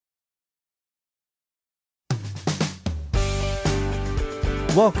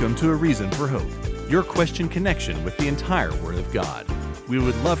Welcome to A Reason for Hope, your question connection with the entire Word of God. We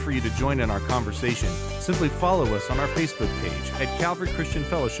would love for you to join in our conversation. Simply follow us on our Facebook page at Calvary Christian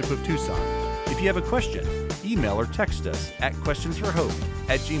Fellowship of Tucson. If you have a question, email or text us at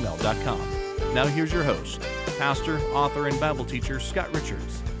questionsforhope@gmail.com. Now here's your host, pastor, author, and Bible teacher Scott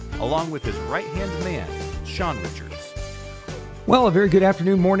Richards, along with his right-hand man, Sean Richards. Well, a very good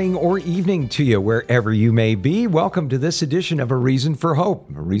afternoon, morning, or evening to you, wherever you may be. Welcome to this edition of A Reason for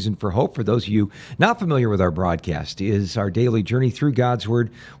Hope. A Reason for Hope, for those of you not familiar with our broadcast, is our daily journey through God's Word,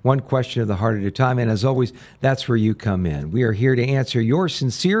 one question of the heart at a time. And as always, that's where you come in. We are here to answer your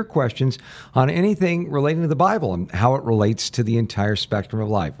sincere questions on anything relating to the Bible and how it relates to the entire spectrum of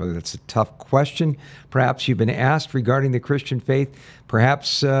life. Whether it's a tough question, perhaps you've been asked regarding the Christian faith,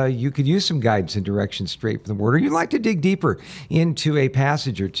 perhaps you could use some guidance and direction straight from the Word, or you'd like to dig deeper into a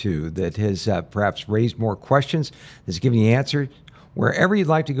passage or two that has perhaps raised more questions, has given you answers. Wherever you'd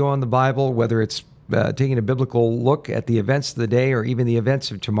like to go in the Bible, whether it's taking a biblical look at the events of the day or even the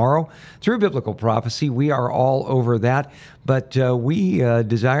events of tomorrow through biblical prophecy, we are all over that. But we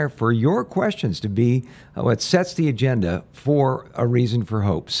desire for your questions to be what sets the agenda for A Reason for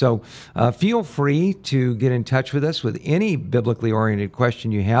Hope. So feel free to get in touch with us with any biblically oriented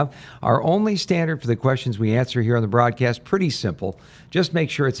question you have. Our only standard for the questions we answer here on the broadcast, pretty simple. Just make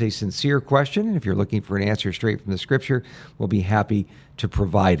sure it's a sincere question. And if you're looking for an answer straight from the Scripture, we'll be happy to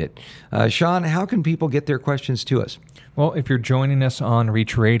provide it. Sean, how can people get their questions to us? Well, if you're joining us on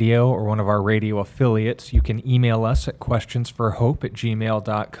Reach Radio or one of our radio affiliates, you can email us at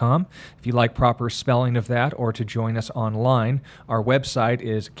questionsforhope@gmail.com. If you like proper spelling of that, or to join us online, our website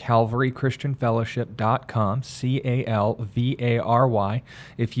is calvarychristianfellowship.com, CALVARY.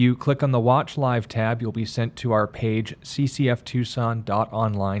 If you click on the Watch Live tab, you'll be sent to our page,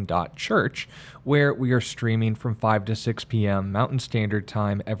 ccftucson.online.church, where we are streaming from 5 to 6 p.m. Mountain Standard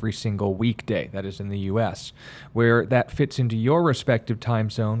Time every single weekday, that is in the U.S. Where that fits into your respective time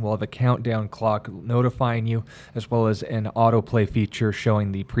zone, we'll have a countdown clock notifying you, as well as an autoplay feature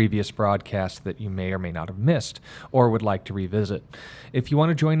showing the previous broadcast that you may or may not have missed or would like to revisit. If you want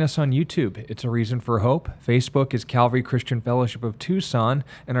to join us on YouTube, it's A Reason for Hope. Facebook is Calvary Christian Fellowship of Tucson,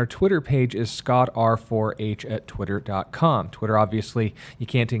 and our Twitter page is ScottR4H@twitter.com. Twitter, obviously, you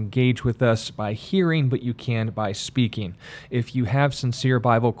can't engage with us by hearing, but you can by speaking. If you have sincere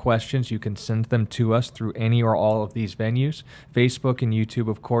Bible questions, you can send them to us through any or all of these venues. Facebook and YouTube,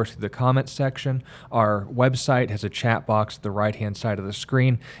 of course, through the comments section. Our website has a chat box at the right-hand side of the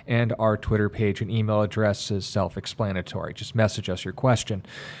screen, and our Twitter page and email address is self-explanatory. Just message us your question.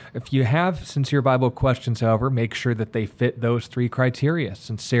 If you have sincere Bible questions, however, make sure that they fit those three criteria.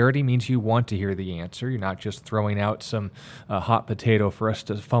 Sincerity means you want to hear the answer. You're not just throwing out some hot potato for us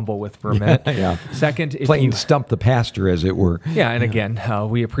to fumble with for a minute. Yeah. Second, Playing stump the pastor, as it were. Yeah, and again,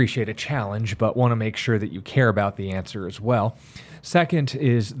 we appreciate a challenge, but want to make sure that you care about the answer as well. Second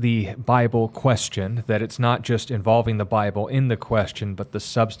is the Bible question, that it's not just involving the Bible in the question, but the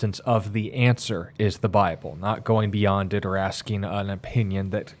substance of the answer is the Bible, not going beyond it or asking an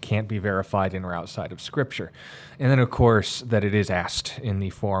opinion that can't be verified in or outside of Scripture. And then, of course, that it is asked in the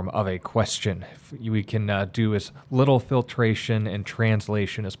form of a question. We can do as little filtration and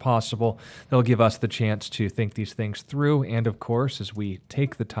translation as possible. That'll give us the chance to think these things through, and of course, as we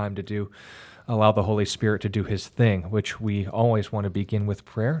take the time to do, allow the Holy Spirit to do His thing, which we always want to begin with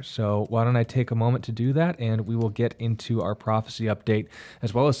prayer. So why don't I take a moment to do that, and we will get into our prophecy update,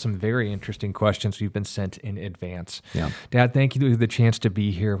 as well as some very interesting questions we've been sent in advance. Yeah. Dad, thank you for the chance to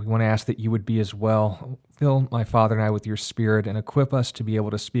be here. We want to ask that you would be as well. Fill my father and I with your Spirit, and equip us to be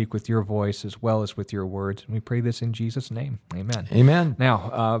able to speak with your voice as well as with your words. And we pray this in Jesus' name. Amen. Amen.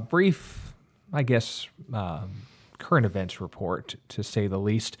 Now, brief, current events report, to say the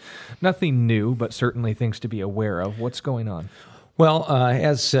least. Nothing new, but certainly things to be aware of. What's going on? Well,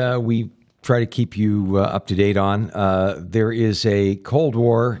 as we try to keep you up to date on, there is a Cold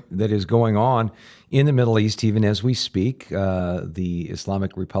War that is going on in the Middle East, even as we speak. The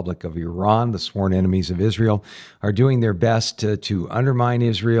Islamic Republic of Iran, the sworn enemies of Israel, are doing their best to undermine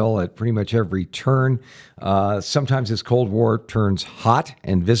Israel at pretty much every turn. Sometimes this Cold War turns hot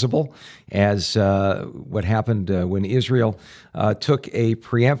and visible, as what happened when Israel took a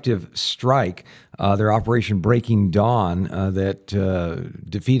preemptive strike, their Operation Breaking Dawn, that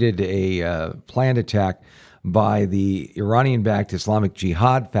defeated a planned attack by the Iranian-backed Islamic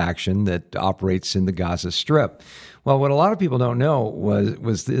Jihad faction that operates in the Gaza Strip. Well, what a lot of people don't know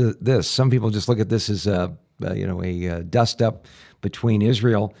was this. Some people just look at this as a dust-up between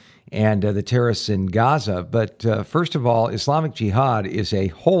Israel and the terrorists in Gaza. But first of all, Islamic Jihad is a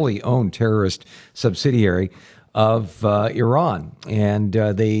wholly owned terrorist subsidiary of Iran. And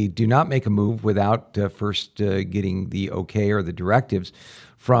they do not make a move without first getting the okay or the directives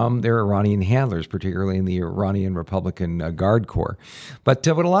from their Iranian handlers, particularly in the Iranian Republican Guard Corps. But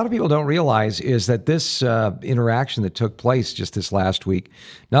what a lot of people don't realize is that this interaction that took place just this last week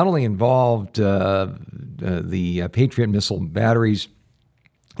not only involved the Patriot missile batteries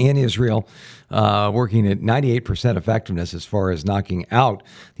in Israel, working at 98% effectiveness as far as knocking out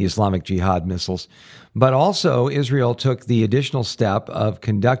the Islamic Jihad missiles. But also, Israel took the additional step of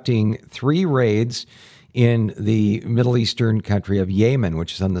conducting 3 raids in the Middle Eastern country of Yemen,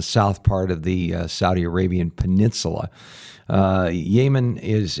 which is on the south part of the Saudi Arabian Peninsula. Yemen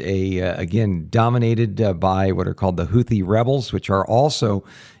is again dominated by what are called the Houthi rebels, which are also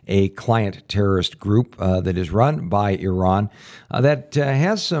a client terrorist group that is run by Iran that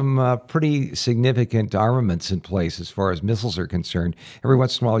has some pretty significant armaments in place as far as missiles are concerned. Every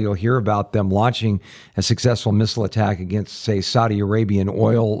once in a while, you'll hear about them launching a successful missile attack against, say, Saudi Arabian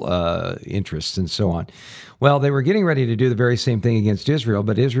oil interests and so on. Well, they were getting ready to do the very same thing against Israel,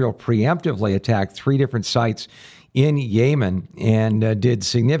 but Israel preemptively attacked 3 different sites in Yemen and did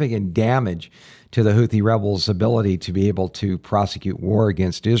significant damage to the Houthi rebels' ability to be able to prosecute war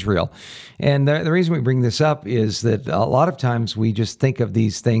against Israel. And the reason we bring this up is that a lot of times we just think of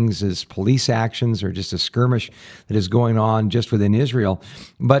these things as police actions or just a skirmish that is going on just within Israel.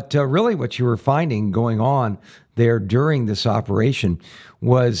 But really what you were finding going on there during this operation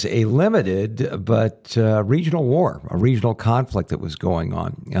was a limited but regional war, a regional conflict that was going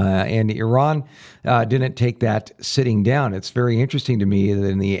on. And Iran didn't take that sitting down. It's very interesting to me that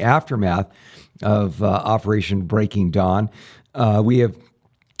in the aftermath of Operation Breaking Dawn, we have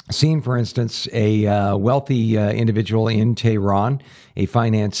seen, for instance, a wealthy individual in Tehran, a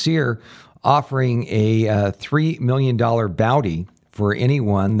financier, offering a $3 million bounty for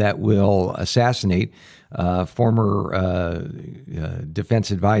anyone that will assassinate former defense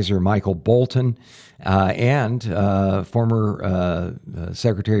advisor Michael Bolton and former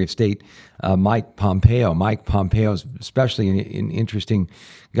Secretary of State Mike Pompeo. Mike Pompeo is especially an interesting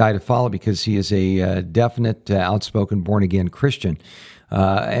guy to follow because he is a definite, outspoken, born-again Christian.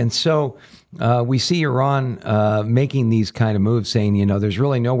 And so we see Iran making these kind of moves, saying, you know, there's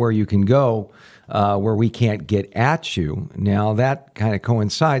really nowhere you can go where we can't get at you. Now, that kind of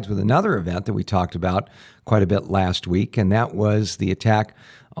coincides with another event that we talked about quite a bit last week, and that was the attack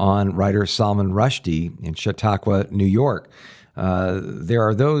on writer Salman Rushdie in Chautauqua, New York. There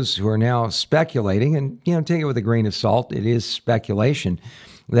are those who are now speculating, and, you know, take it with a grain of salt, it is speculation,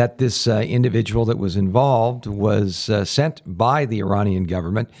 that this individual that was involved was sent by the Iranian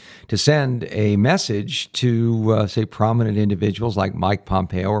government to send a message to, say, prominent individuals like Mike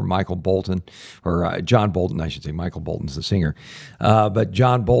Pompeo or Michael Bolton, or John Bolton, I should say. Michael Bolton's the singer. But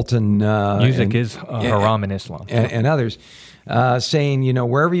John Bolton... Music is haram in Islam. And others. Saying, you know,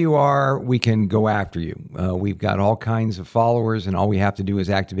 wherever you are, we can go after you. We've got all kinds of followers, and all we have to do is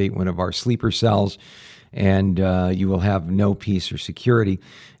activate one of our sleeper cells, and you will have no peace or security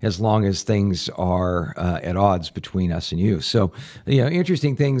as long as things are at odds between us and you. So, you know,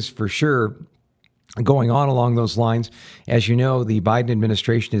 interesting things for sure going on along those lines. As you know, the Biden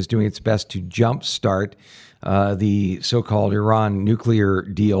administration is doing its best to jumpstart the so-called Iran nuclear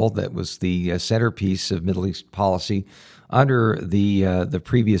deal that was the centerpiece of Middle East policy under the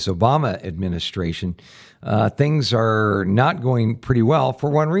previous Obama administration. Things are not going pretty well for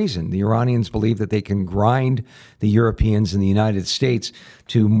one reason. The Iranians believe that they can grind the Europeans and the United States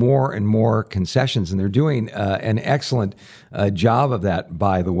to more and more concessions, and they're doing an excellent job of that,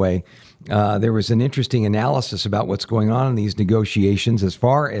 by the way. There was an interesting analysis about what's going on in these negotiations as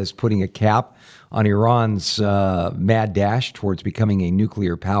far as putting a cap on Iran's mad dash towards becoming a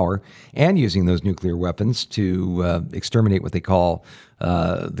nuclear power and using those nuclear weapons to exterminate what they call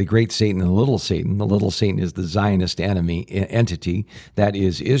the great Satan and the little Satan. The little Satan is the Zionist entity, that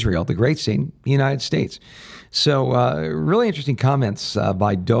is Israel. The great Satan, the United States. So really interesting comments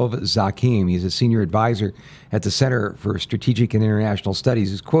by Dov Zakim. He's a senior advisor at the Center for Strategic and International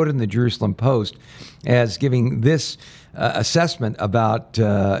Studies. He's quoted in the Jerusalem Post as giving this assessment about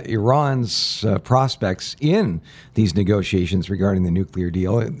Iran's prospects in these negotiations regarding the nuclear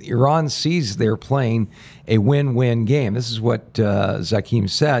deal. Iran sees they're playing a win-win game. This is what Zakim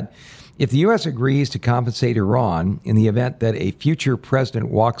said. If the U.S. agrees to compensate Iran in the event that a future president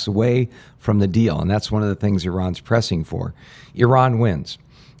walks away from the deal, and that's one of the things Iran's pressing for, Iran wins.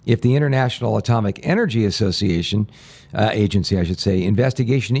 if the International Atomic Energy Association, agency, I should say,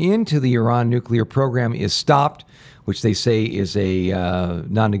 investigation into the Iran nuclear program is stopped, which they say is a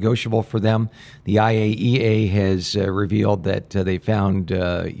non-negotiable for them. The IAEA has revealed that they found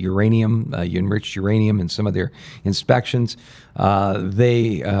uranium, enriched uranium, in some of their inspections.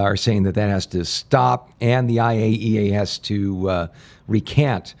 They are saying that has to stop, and the IAEA has to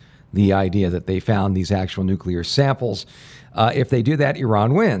recant the idea that they found these actual nuclear samples. If they do that,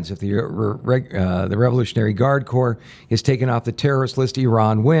 Iran wins. If the Revolutionary Guard Corps is taken off the terrorist list,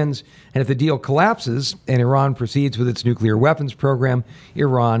 Iran wins. And if the deal collapses and Iran proceeds with its nuclear weapons program,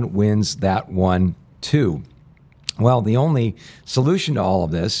 Iran wins that one too. Well, the only solution to all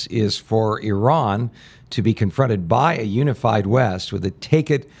of this is for Iran to be confronted by a unified West with a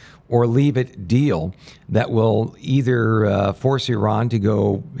take-it or leave-it deal that will either force Iran to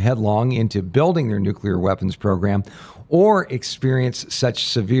go headlong into building their nuclear weapons program or experience such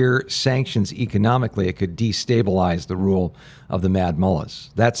severe sanctions economically it could destabilize the rule of the Mad Mullahs.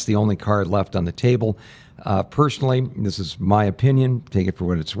 That's the only card left on the table. Personally, this is my opinion, take it for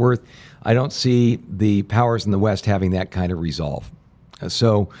what it's worth, I don't see the powers in the West having that kind of resolve.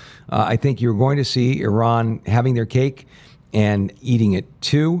 So I think you're going to see Iran having their cake and eating it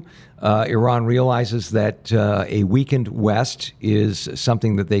too. Iran realizes that a weakened West is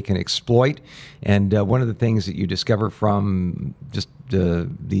something that they can exploit. And one of the things that you discover from just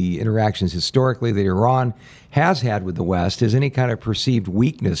the interactions historically that Iran has had with the West is any kind of perceived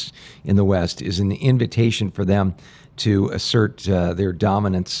weakness in the West is an invitation for them to assert their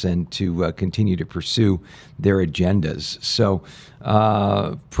dominance and to continue to pursue their agendas. So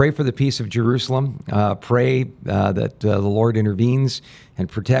pray for the peace of Jerusalem. Pray that the Lord intervenes and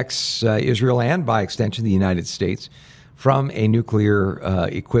protects Israel and, by extension, the United States from a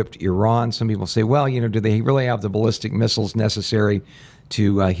nuclear-equipped Iran. Some people say, well, do they really have the ballistic missiles necessary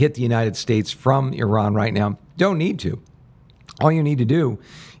to hit the United States from Iran right now? Don't need to. All you need to do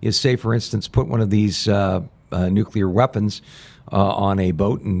is, say, for instance, put one of these nuclear weapons on a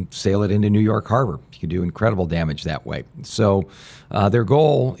boat and sail it into New York Harbor. You can do incredible damage that way. So their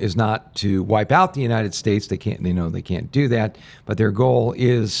goal is not to wipe out the United States. They know they can't do that. But their goal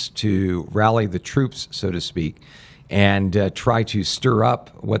is to rally the troops, so to speak, and try to stir up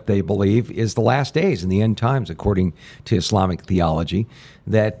what they believe is the last days and the end times, according to Islamic theology,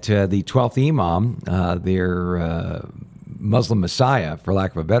 that the 12th Imam, their Muslim Messiah, for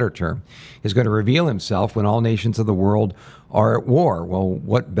lack of a better term, is going to reveal himself when all nations of the world are at war. Well,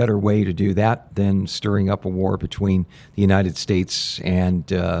 what better way to do that than stirring up a war between the United States and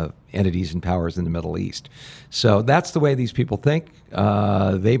entities and powers in the Middle East? So that's the way these people think.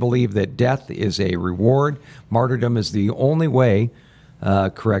 They believe that death is a reward. Martyrdom is the only way,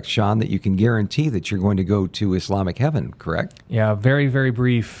 correct, Sean, that you can guarantee that you're going to go to Islamic heaven, correct? Yeah, very, very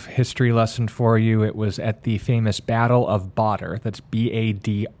brief history lesson for you. It was at the famous Battle of Badr. That's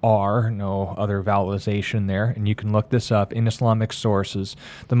B-A-D-R, no other vowelization there. And you can look this up in Islamic sources.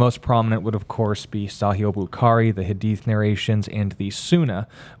 The most prominent would, of course, be Sahih al-Bukhari, the Hadith narrations, and the Sunnah,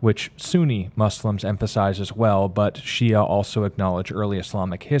 which Sunni Muslims emphasize as well, but Shia also acknowledge early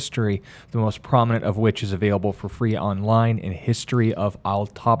Islamic history, the most prominent of which is available for free online in History of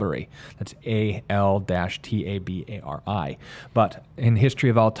Al-Tabari. That's A-L-T-A-B-A-R-I. But in History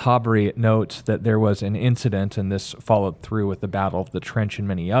of Al-Tabari, it notes that there was an incident, and this followed through with the Battle of the Trench and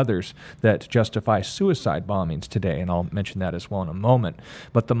many others, that justify suicide bombings today, and I'll mention that as well in a moment.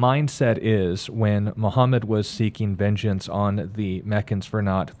 But the mindset is, when Muhammad was seeking vengeance on the Meccans for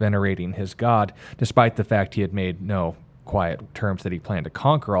not venerating his God, despite the fact he had made no quiet terms that he planned to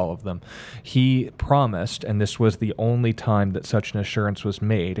conquer all of them, he promised, and this was the only time that such an assurance was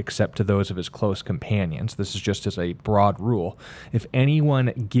made, except to those of his close companions, this is just as a broad rule, if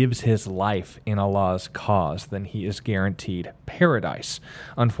anyone gives his life in Allah's cause, then he is guaranteed paradise.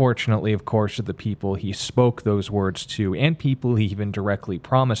 Unfortunately, of course, to the people he spoke those words to, and people he even directly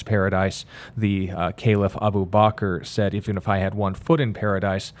promised paradise, the Caliph Abu Bakr said, even if I had one foot in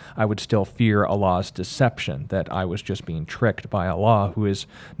paradise, I would still fear Allah's deception, that I was just being tricked by Allah, who is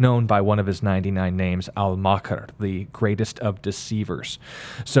known by one of his 99 names, Al-Makr, the greatest of deceivers.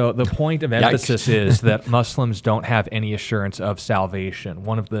 So the point of emphasis is that Muslims don't have any assurance of salvation.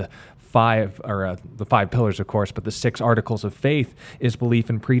 One of the the five pillars, of course, but the 6 articles of faith is belief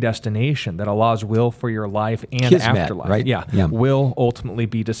in predestination, that Allah's will for your life and Kismet, afterlife, right? will ultimately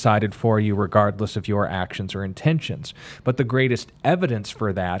be decided for you regardless of your actions or intentions. But the greatest evidence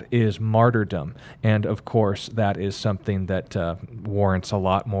for that is martyrdom, and of course that is something that warrants a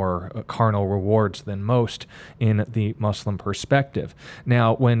lot more carnal rewards than most in the Muslim perspective.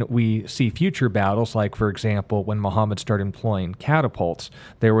 Now, when we see future battles, like for example when Muhammad started employing catapults,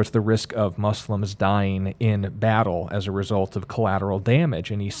 there was the risk of Muslims dying in battle as a result of collateral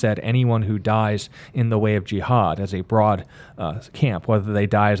damage, and he said anyone who dies in the way of jihad, as a broad camp, whether they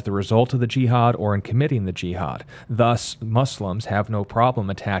die as the result of the jihad or in committing the jihad. Thus, Muslims have no problem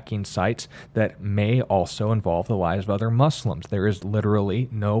attacking sites that may also involve the lives of other Muslims. There is literally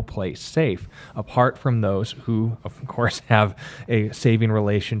no place safe, apart from those who, of course, have a saving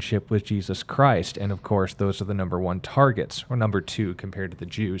relationship with Jesus Christ, and of course, those are the number 1 targets, or number 2 compared to the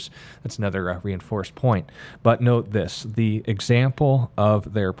Jews. That's another reinforced point. But note this, the example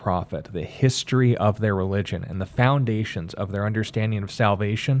of their prophet, the history of their religion, and the foundations of their understanding of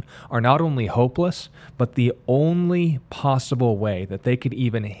salvation are not only hopeless, but the only possible way that they could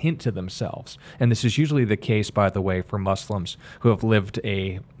even hint to themselves. And this is usually the case, by the way, for Muslims who have lived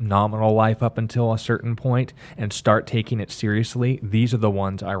a nominal life up until a certain point and start taking it seriously. These are the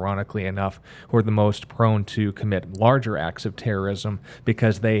ones, ironically enough, who are the most prone to commit larger acts of terrorism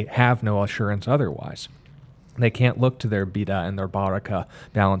because they have no assurance otherwise. They can't look to their bid'ah and their barakah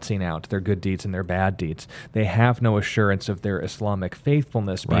balancing out their good deeds and their bad deeds. They have no assurance of their Islamic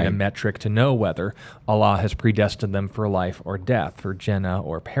faithfulness being a metric to know whether Allah has predestined them for life or death, for Jannah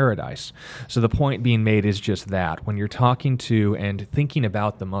or paradise. So the point being made is just that. When you're talking to and thinking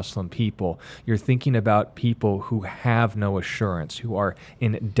about the Muslim people, you're thinking about people who have no assurance, who are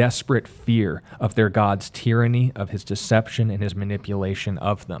in desperate fear of their God's tyranny, of his deception, and his manipulation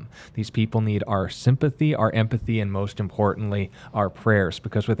of them. These people need our sympathy, our empathy, and most importantly, our prayers,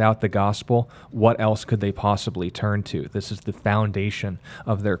 because without the gospel, what else could they possibly turn to? This is the foundation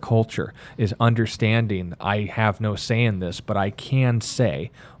of their culture, is understanding I have no say in this, but I can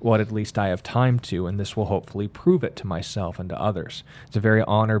say what at least I have time to, and this will hopefully prove it to myself and to others. It's a very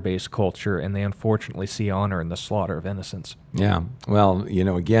honor-based culture, and they unfortunately see honor in the slaughter of innocents. Yeah. Well,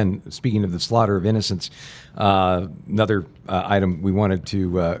 again, speaking of the slaughter of innocents, another item we wanted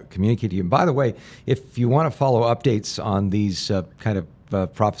to communicate to you. And by the way, if you want to follow updates on these kind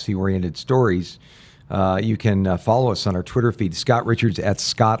of prophecy-oriented stories, you can follow us on our Twitter feed, Scott Richards at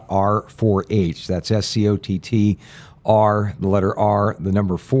ScottR4H. That's SCOTTR, the letter R, the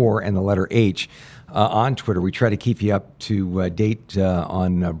number 4, and the letter H. On Twitter. We try to keep you up to date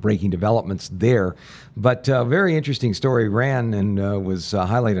on breaking developments there. But a very interesting story ran and was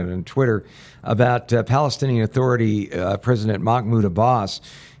highlighted on Twitter about Palestinian Authority President Mahmoud Abbas.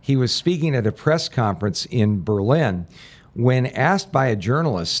 He was speaking at a press conference in Berlin when asked by a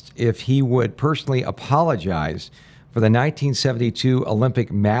journalist if he would personally apologize for the 1972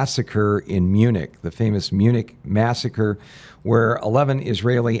 Olympic massacre in Munich, the famous Munich massacre, where 11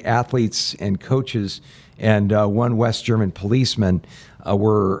 Israeli athletes and coaches and 1 West German policeman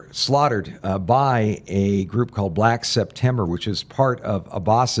were slaughtered by a group called Black September, which is part of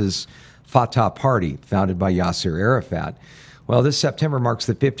Abbas's Fatah Party, founded by Yasser Arafat. Well, this September marks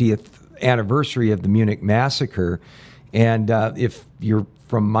the 50th anniversary of the Munich massacre, and if you're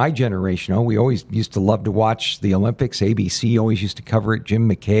from my generation, we always used to love to watch the Olympics. ABC always used to cover it. Jim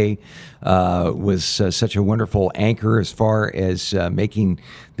McKay was such a wonderful anchor as far as making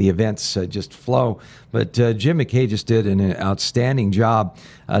the events just flow. But Jim McKay just did an outstanding job,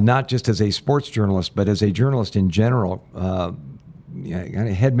 not just as a sports journalist, but as a journalist in general, kind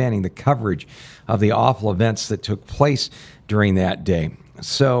of headmanning the coverage of the awful events that took place during that day.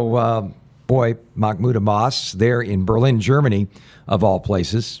 So, Mahmoud Abbas there in Berlin, Germany, of all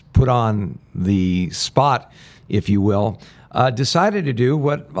places, put on the spot, if you will, decided to do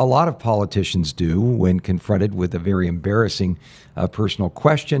what a lot of politicians do when confronted with a very embarrassing personal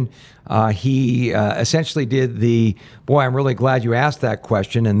question. He essentially did I'm really glad you asked that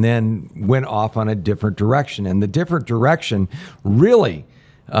question, and then went off on a different direction. And the different direction really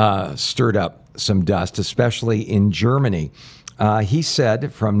stirred up some dust, especially in Germany. He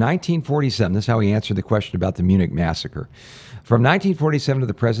said from 1947, this is how he answered the question about the Munich massacre. From 1947 to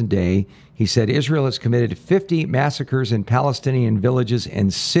the present day, he said Israel has committed 50 massacres in Palestinian villages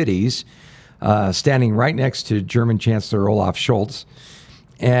and cities, standing right next to German Chancellor Olaf Scholz,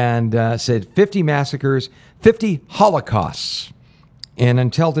 and said 50 massacres, 50 holocausts. And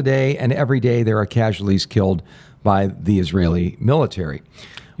until today and every day, there are casualties killed by the Israeli military.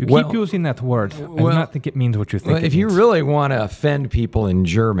 You keep using that word. I do not think it means what you think it if means. you really want to offend people in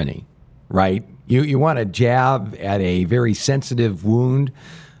Germany, right? You want to jab at a very sensitive wound.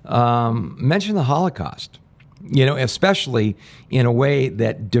 Mention the Holocaust, especially in a way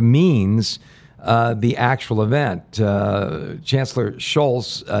that demeans the actual event. Chancellor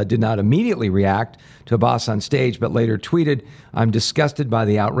Scholz did not immediately react to Abbas on stage, but later tweeted, "I'm disgusted by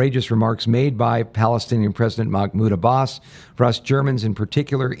the outrageous remarks made by Palestinian President Mahmoud Abbas. For us Germans in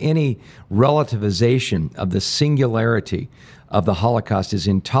particular, any relativization of the singularity of the Holocaust is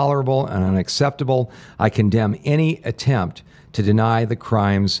intolerable and unacceptable. I condemn any attempt to deny the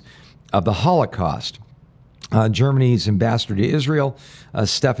crimes of the Holocaust." Germany's ambassador to Israel,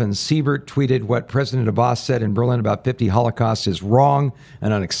 Stefan Siebert, tweeted, "What President Abbas said in Berlin about 50 Holocausts is wrong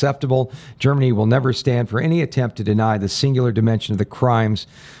and unacceptable. Germany will never stand for any attempt to deny the singular dimension of the crimes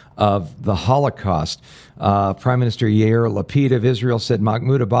of the Holocaust." Prime Minister Yair Lapid of Israel said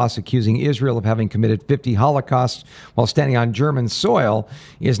Mahmoud Abbas accusing Israel of having committed 50 Holocausts while standing on German soil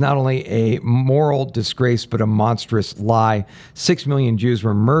is not only a moral disgrace, but a monstrous lie. 6 million Jews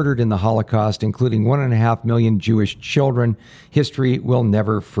were murdered in the Holocaust, including 1.5 million Jewish children. History will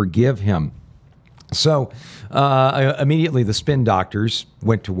never forgive him. So immediately the spin doctors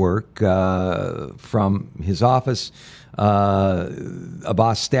went to work from his office.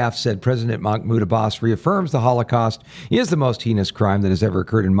 Abbas staff said President Mahmoud Abbas reaffirms the Holocaust is the most heinous crime that has ever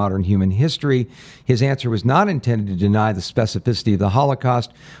occurred in modern human history. His answer was not intended to deny the specificity of the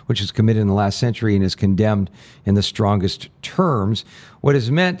Holocaust, which was committed in the last century and is condemned in the strongest terms. What is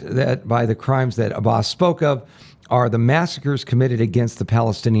meant that by the crimes that Abbas spoke of are the massacres committed against the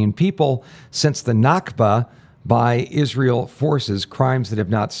Palestinian people since the Nakba by Israel forces, crimes that have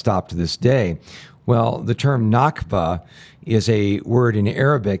not stopped to this day. Well, the term Nakba is a word in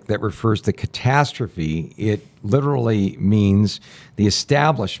Arabic that refers to catastrophe. It literally means the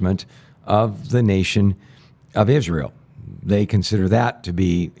establishment of the nation of Israel. They consider that to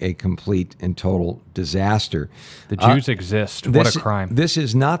be a complete and total disaster. The Jews exist. What a crime. This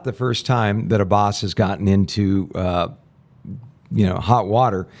is not the first time that Abbas has gotten into hot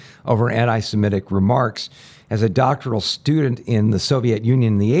water over anti-Semitic remarks. As a doctoral student in the Soviet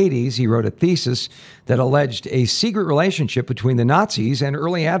Union in the 80s, he wrote a thesis that alleged a secret relationship between the Nazis and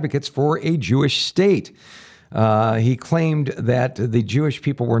early advocates for a Jewish state. He claimed that the Jewish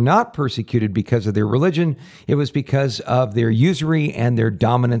people were not persecuted because of their religion. It was because of their usury and their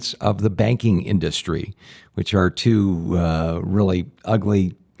dominance of the banking industry, which are two really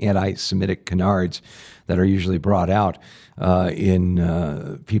ugly anti-Semitic canards that are usually brought out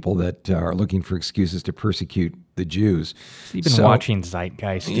in people that are looking for excuses to persecute the Jews. You've been watching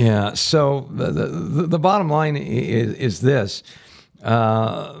Zeitgeist. Yeah. So the bottom line is this.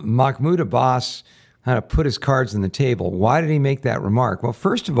 Mahmoud Abbas kind of put his cards on the table. Why did he make that remark? Well,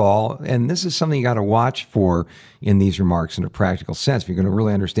 first of all, and this is something you got to watch for in these remarks in a practical sense, if you're going to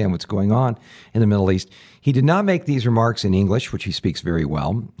really understand what's going on in the Middle East. He did not make these remarks in English, which he speaks very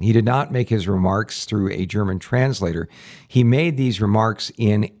well. He did not make his remarks through a German translator. He made these remarks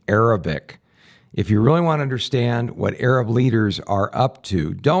in Arabic. If you really want to understand what Arab leaders are up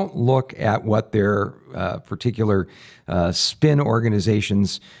to, don't look at what their particular spin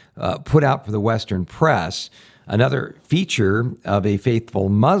organizations put out for the Western press. Another feature of a faithful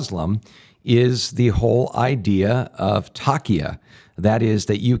Muslim is the whole idea of taqiyya. That is,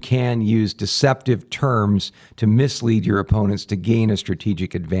 that you can use deceptive terms to mislead your opponents to gain a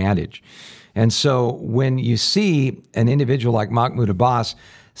strategic advantage. And so when you see an individual like Mahmoud Abbas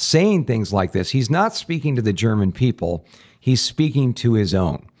saying things like this, he's not speaking to the German people. He's speaking to his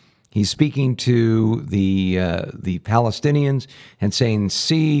own. He's speaking to the Palestinians and saying,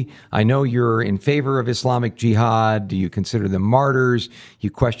 see, I know you're in favor of Islamic Jihad. Do you consider them martyrs?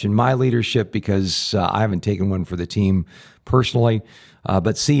 You question my leadership because I haven't taken one for the team personally.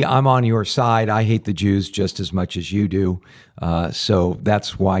 But see, I'm on your side. I hate the Jews just as much as you do. So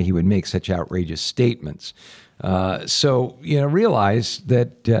that's why he would make such outrageous statements. So realize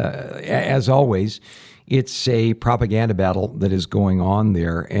that, as always, it's a propaganda battle that is going on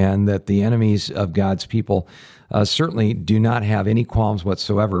there, and that the enemies of God's people certainly do not have any qualms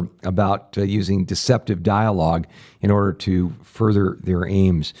whatsoever about using deceptive dialogue in order to further their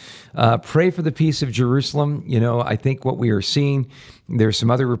aims. Pray for the peace of Jerusalem. I think what we are seeing, there's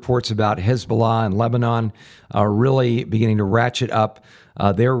some other reports about Hezbollah and Lebanon really beginning to ratchet up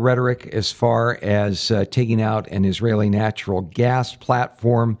their rhetoric as far as taking out an Israeli natural gas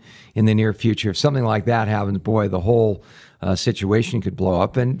platform in the near future. If something like that happens, boy, the whole situation could blow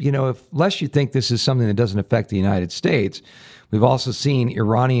up. And, unless you think this is something that doesn't affect the United States, we've also seen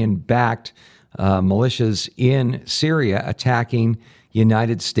Iranian-backed militias in Syria attacking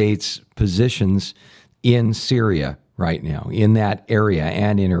United States positions in Syria, right now in that area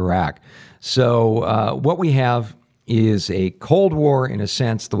and in Iraq. So what we have is a Cold War in a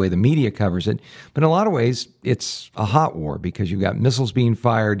sense, the way the media covers it. But in a lot of ways, it's a hot war because you've got missiles being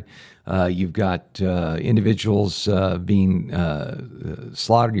fired. You've got individuals being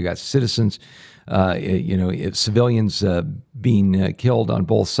slaughtered. You've got citizens, civilians being killed on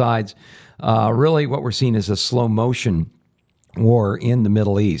both sides. Really, what we're seeing is a slow motion war in the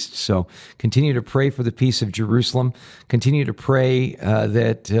Middle East. So continue to pray for the peace of Jerusalem. Continue to pray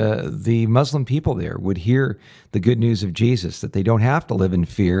that the Muslim people there would hear the good news of Jesus, that they don't have to live in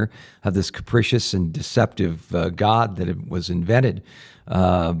fear of this capricious and deceptive God that was invented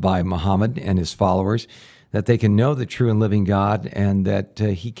by Muhammad and his followers, that they can know the true and living God, and that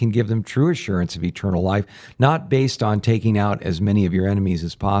he can give them true assurance of eternal life, not based on taking out as many of your enemies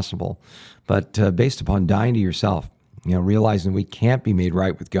as possible, but based upon dying to yourself. Realizing we can't be made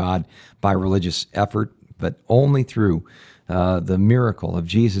right with God by religious effort, but only through the miracle of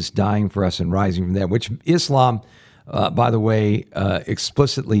Jesus dying for us and rising from the dead, which Islam, by the way,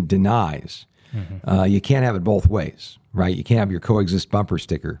 explicitly denies. Mm-hmm. You can't have it both ways, right? You can't have your coexist bumper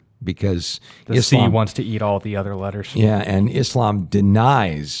sticker because the Islam C wants to eat all the other letters. Yeah, and Islam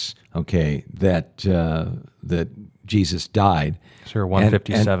denies, that Jesus died. Sure,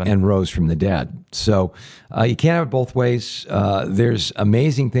 157. And rose from the dead. So you can't have it both ways. There's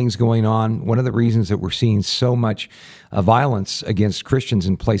amazing things going on. One of the reasons that we're seeing so much violence against Christians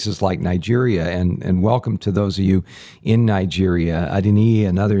in places like Nigeria, and welcome to those of you in Nigeria, Adini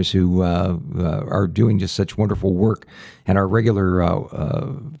and others who are doing just such wonderful work and are regular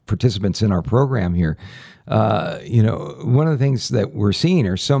participants in our program here. One of the things that we're seeing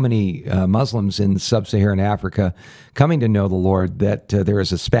are so many Muslims in sub-Saharan Africa coming to know the Lord that there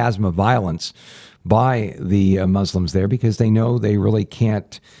is a spasm of violence by the Muslims there because they know they really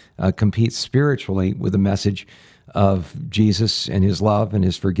can't compete spiritually with the message of Jesus and his love and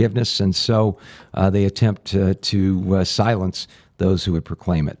his forgiveness, and so they attempt to silence those who would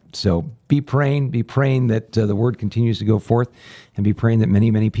proclaim it. So be praying that the word continues to go forth, and be praying that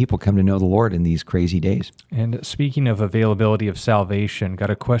many, many people come to know the Lord in these crazy days. And speaking of availability of salvation, got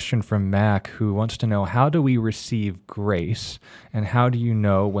a question from Mac who wants to know, how do we receive grace, and how do you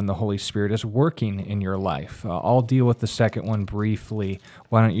know when the Holy Spirit is working in your life? I'll deal with the second one briefly.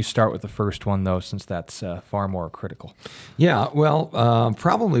 Why don't you start with the first one, though, since that's far more critical? Yeah, well,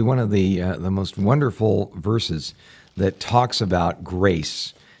 probably one of the most wonderful verses that talks about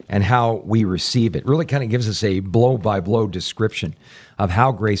grace and how we receive it. Really kind of gives us a blow-by-blow description of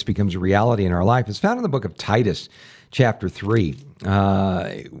how grace becomes a reality in our life. It's found in the book of Titus, chapter 3.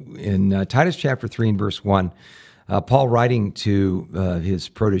 In Titus chapter 3 and verse 1, Paul writing to his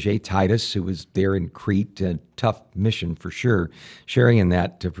protege Titus, who was there in Crete, a tough mission for sure, sharing in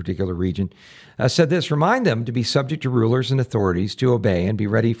that particular region, said this: "Remind them to be subject to rulers and authorities, to obey and be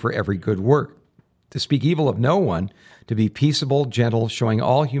ready for every good work, to speak evil of no one, to be peaceable, gentle, showing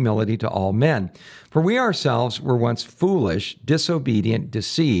all humility to all men. For we ourselves were once foolish, disobedient,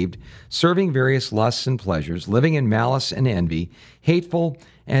 deceived, serving various lusts and pleasures, living in malice and envy, hateful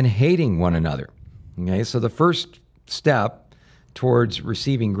and hating one another." Okay, so the first step towards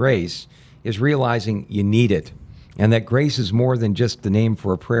receiving grace is realizing you need it, and that grace is more than just the name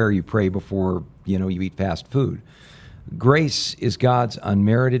for a prayer you pray before you eat fast food. Grace is God's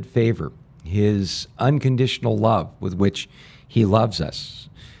unmerited favor, his unconditional love with which he loves us.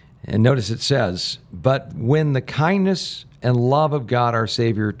 And notice it says, "But when the kindness and love of God our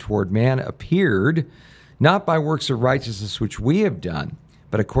Savior toward man appeared, not by works of righteousness which we have done,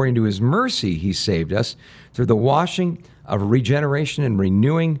 but according to his mercy he saved us through the washing of regeneration and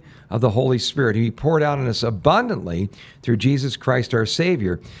renewing of the Holy Spirit, who he poured out on us abundantly through Jesus Christ our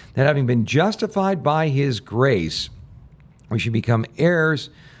Savior, that having been justified by his grace, we should become heirs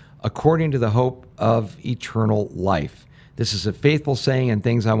according to the hope of eternal life. This is a faithful saying and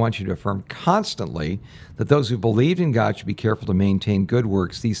things I want you to affirm constantly, that those who believe in God should be careful to maintain good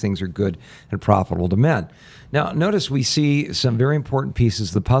works. These things are good and profitable to men." Now, notice we see some very important pieces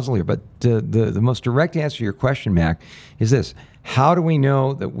of the puzzle here, but the most direct answer to your question, Mac, is this: how do we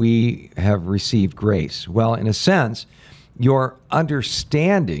know that we have received grace? Well, in a sense, your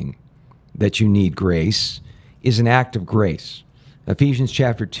understanding that you need grace is an act of grace. Ephesians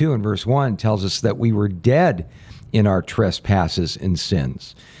chapter 2 and verse 1 tells us that we were dead in our trespasses and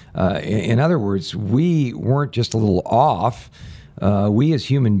sins. In other words, we weren't just a little off. We as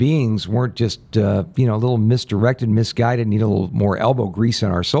human beings weren't just a little misdirected, misguided, need a little more elbow grease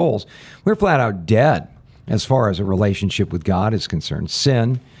in our souls. We're flat out dead as far as a relationship with God is concerned.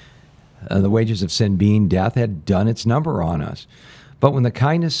 Sin, the wages of sin being death, had done its number on us. But when the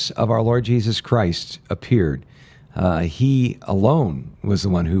kindness of our Lord Jesus Christ appeared, He alone was the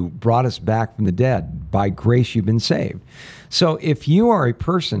one who brought us back from the dead. By grace you've been saved. So if you are a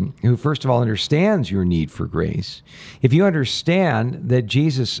person who, first of all, understands your need for grace, if you understand that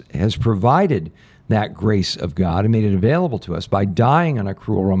Jesus has provided that grace of God and made it available to us by dying on a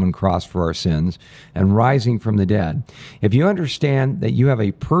cruel Roman cross for our sins and rising from the dead, if you understand that you have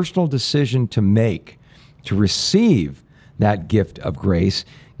a personal decision to make to receive that gift of grace,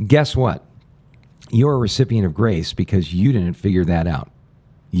 guess what? You're a recipient of grace because you didn't figure that out.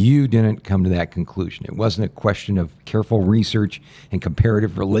 You didn't come to that conclusion. It wasn't a question of careful research and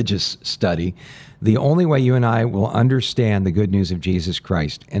comparative religious study. The only way you and I will understand the good news of Jesus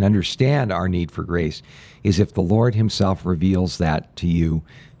Christ and understand our need for grace is if the Lord himself reveals that to you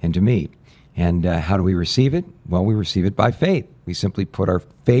and to me. And how do we receive it? Well, we receive it by faith. We simply put our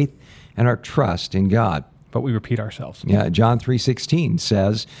faith and our trust in God. But we repeat ourselves. Yeah, John 3:16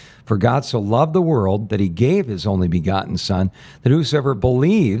 says, "For God so loved the world that he gave his only begotten Son, that whosoever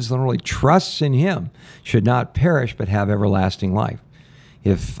believes, literally trusts in him, should not perish but have everlasting life."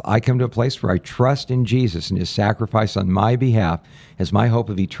 If I come to a place where I trust in Jesus and his sacrifice on my behalf as my hope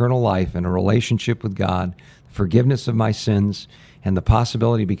of eternal life and a relationship with God, forgiveness of my sins, and the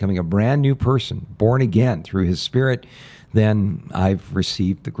possibility of becoming a brand new person, born again through his Spirit, then I've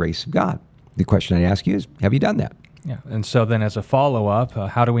received the grace of God. The question I ask you is, have you done that? Yeah, and so then as a follow-up,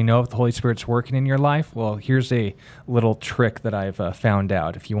 how do we know if the Holy Spirit's working in your life? Well, here's a little trick that I've found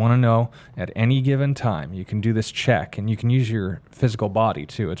out. If you want to know at any given time, you can do this check, and you can use your physical body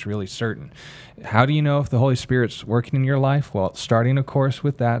too. It's really certain. How do you know if the Holy Spirit's working in your life? Well, starting, of course,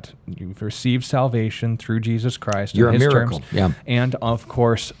 with that, you've received salvation through Jesus Christ. You're in his a miracle. Terms, yeah. And, of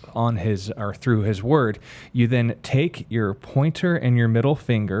course, on his or through his word, you then take your pointer and your middle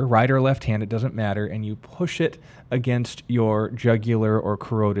finger, right or left hand, it doesn't matter, and you push it against your jugular or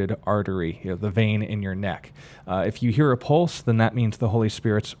carotid artery, the vein in your neck. If you hear a pulse, then that means the Holy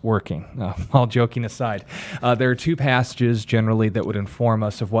Spirit's working. All joking aside, there are two passages generally that would inform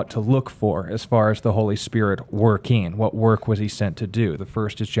us of what to look for as far as the Holy Spirit working. What work was he sent to do? The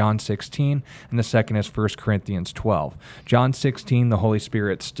first is John 16, and the second is 1 Corinthians 12. John 16, the Holy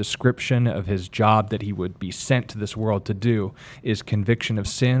Spirit's description of his job that he would be sent to this world to do is conviction of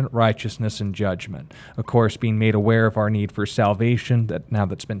sin, righteousness, and judgment. Of course, being made aware of our need for salvation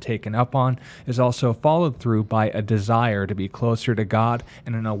that's been taken up on is also followed through by a desire to be closer to God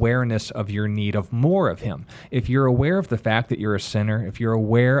and an awareness of your need of more of him. If you're aware of the fact that you're a sinner, if you're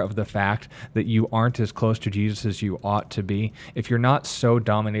aware of the fact that you aren't as close to Jesus as you ought to be, if you're not so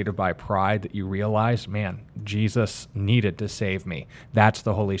dominated by pride that you realize, man, Jesus needed to save me, that's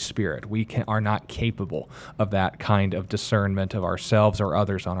the Holy Spirit. We are not capable of that kind of discernment of ourselves or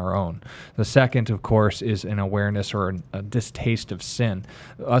others on our own. The second, of course, is an awareness or a distaste of sin.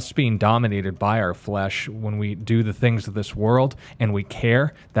 Us being dominated by our flesh when we do the things of this world and we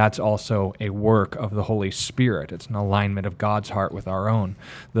care, that's also a work of the Holy Spirit. It's an alignment of God's heart with our own.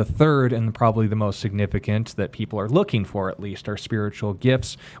 The third, and probably the most significant that people are looking for at least, are spiritual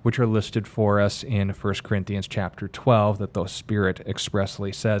gifts, which are listed for us in 1 Corinthians chapter 12, that the Spirit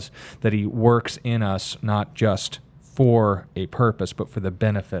expressly says that he works in us not just for a purpose, but for the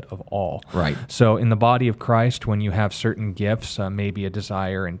benefit of all. Right. So in the body of Christ, when you have certain gifts, maybe a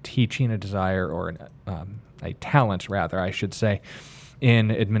desire in teaching, a desire or a talent, rather, I should say,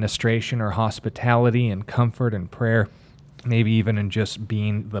 in administration or hospitality and comfort and prayer, maybe even in just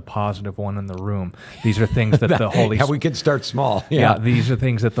being the positive one in the room. These are things that the Holy Spirit... we could start small. Yeah, these are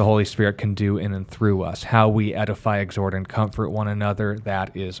things that the Holy Spirit can do in and through us. How we edify, exhort, and comfort one another,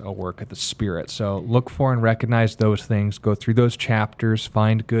 that is a work of the Spirit. So look for and recognize those things. Go through those chapters.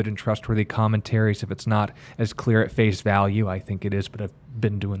 Find good and trustworthy commentaries. If it's not as clear at face value, I think it is, but I've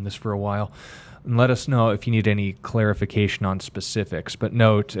been doing this for a while. And let us know if you need any clarification on specifics. But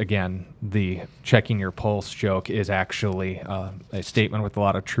note, again, the checking your pulse joke is actually a statement with a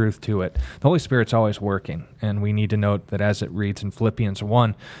lot of truth to it. The Holy Spirit's always working, and we need to note that as it reads in Philippians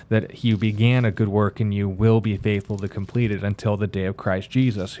 1, that he began a good work and you will be faithful to complete it until the day of Christ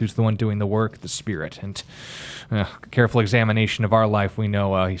Jesus, who's the one doing the work, the Spirit. And careful examination of our life, we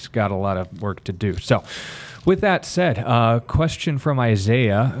know he's got a lot of work to do. So, with that said, a question from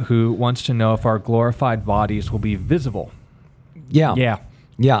Isaiah, who wants to know if our glorified bodies will be visible. Yeah.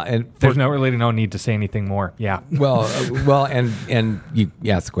 And there's no need to say anything more. Yeah. Well, and you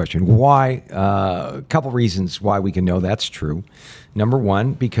asked the question, why? A couple reasons why we can know that's true. Number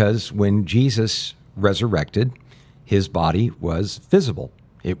one, because when Jesus resurrected, his body was visible.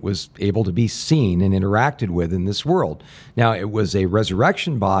 It was able to be seen and interacted with in this world. Now, it was a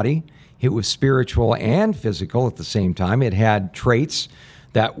resurrection body. It was spiritual and physical at the same time. It had traits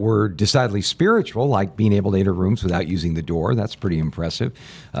that were decidedly spiritual, like being able to enter rooms without using the door. That's pretty impressive.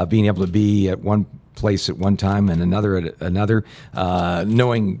 Being able to be at one place at one time and another at another,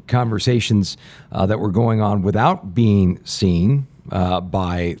 knowing conversations that were going on without being seen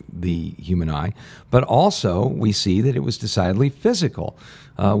by the human eye. But also, we see that it was decidedly physical.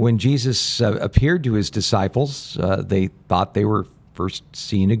 When Jesus appeared to his disciples, they thought they were first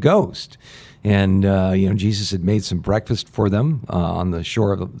seeing a ghost. And, Jesus had made some breakfast for them on the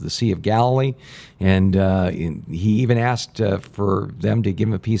shore of the Sea of Galilee. And he even asked for them to give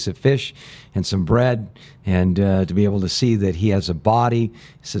him a piece of fish and some bread and to be able to see that he has a body. He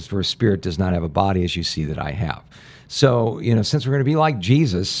says, for a spirit does not have a body as you see that I have. So, since we're going to be like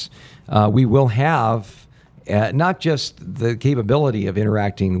Jesus, we will have not just the capability of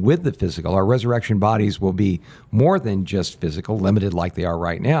interacting with the physical. Our resurrection bodies will be more than just physical, limited like they are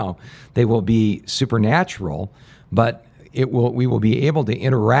right now. They will be supernatural, but we will be able to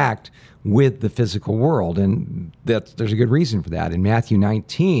interact with the physical world, and there's a good reason for that. In Matthew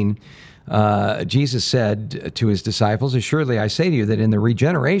 19, Jesus said to his disciples, "Assuredly I say to you that in the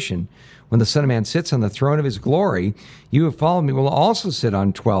regeneration, when the Son of Man sits on the throne of his glory, you who follow me will also sit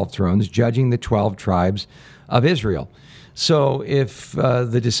on 12 thrones, judging the 12 tribes of Israel." So if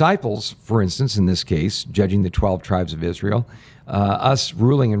the disciples, for instance, in this case, judging the 12 tribes of Israel, us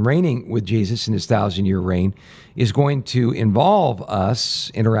ruling and reigning with Jesus in his 1,000-year reign is going to involve us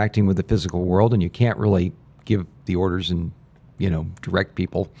interacting with the physical world, and you can't really give the orders and direct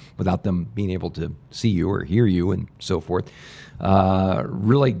people without them being able to see you or hear you and so forth.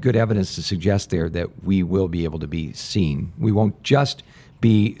 Really good evidence to suggest there that we will be able to be seen. We won't just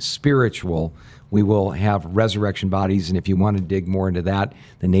be spiritual. We will have resurrection bodies, and if you want to dig more into that,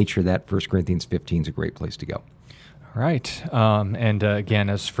 the nature of that, 1 Corinthians 15 is a great place to go. Right. And again,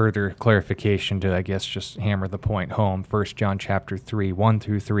 as further clarification to, I guess, just hammer the point home, 1 John chapter 3, 1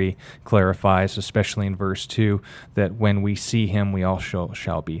 through 3 clarifies, especially in verse 2, that when we see him, we all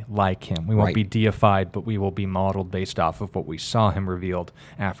shall be like him. We won't be deified, but we will be modeled based off of what we saw him revealed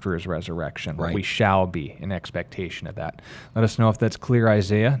after his resurrection. Right. We shall be in expectation of that. Let us know if that's clear,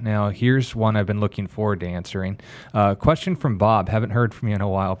 Isaiah. Now, here's one I've been looking forward to answering. Question from Bob. Haven't heard from you in a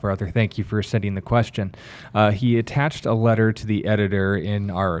while, brother. Thank you for sending the question. He attached a letter to the editor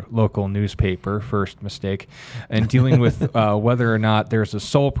in our local newspaper, first mistake, and dealing with whether or not there's a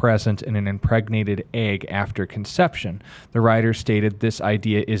soul present in an impregnated egg after conception. The writer stated this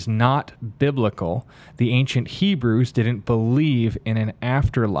idea is not biblical. The ancient Hebrews didn't believe in an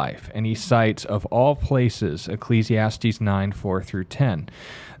afterlife, and he cites, of all places, Ecclesiastes 9, 4 through 10.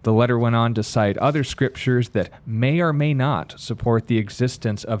 The letter went on to cite other scriptures that may or may not support the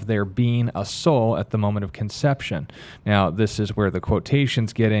existence of there being a soul at the moment of conception. Now, this is where the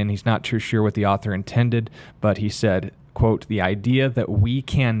quotations get in. He's not too sure what the author intended, but he said, quote, "The idea that we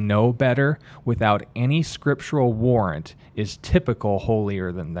can know better without any scriptural warrant is typical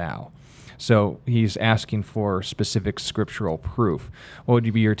holier than thou." So he's asking for specific scriptural proof. What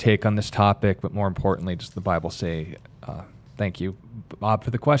would be your take on this topic? But more importantly, does the Bible say... Thank you, Bob,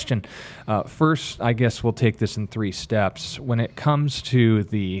 for the question. First, I guess we'll take this in 3 steps. When it comes to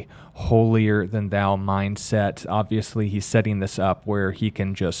the holier-than-thou mindset, obviously he's setting this up where he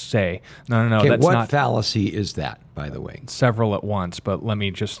can just say, no, okay, that's not... What fallacy is that, by the way? Several at once, but let me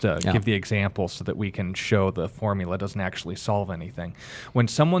just give the example so that we can show the formula doesn't actually solve anything. When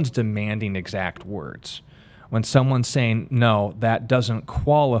someone's demanding exact words, when someone's saying, no, that doesn't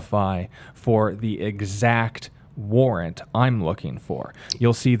qualify for the exact warrant I'm looking for.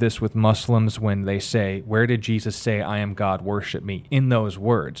 You'll see this with Muslims when they say, where did Jesus say, I am God, worship me? In those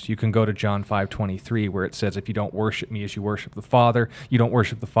words. You can go to John 5:23 where it says, if you don't worship me as you worship the Father, you don't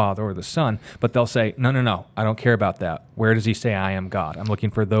worship the Father or the Son. But they'll say, no, I don't care about that. Where does he say, I am God? I'm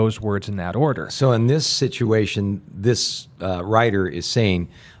looking for those words in that order. So in this situation, this writer is saying,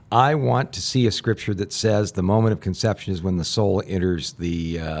 I want to see a scripture that says the moment of conception is when the soul enters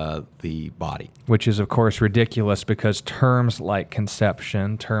the body. Which is, of course, ridiculous because terms like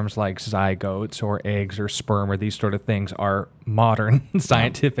conception, terms like zygotes or eggs or sperm or these sort of things are modern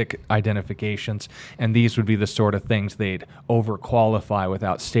scientific identifications, and these would be the sort of things they'd overqualify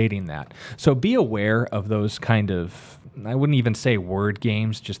without stating that. So be aware of those kind of, I wouldn't even say word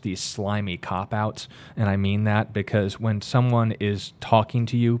games, just these slimy cop-outs. And I mean that because when someone is talking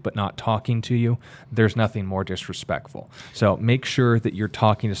to you but not talking to you, there's nothing more disrespectful. So make sure that you're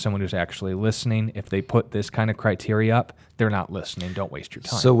talking to someone who's actually listening. If they put this kind of criteria up, they're not listening. Don't waste your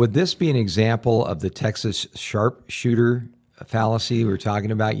time. So would this be an example of the Texas sharpshooter fallacy we were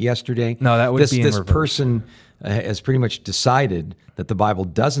talking about yesterday? No, that would be in this reverse. Person has pretty much decided that the Bible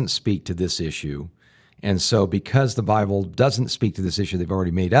doesn't speak to this issue, And so because the Bible doesn't speak to this issue they've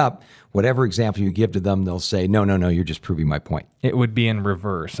already made up, whatever example you give to them, they'll say, no, you're just proving my point. It would be in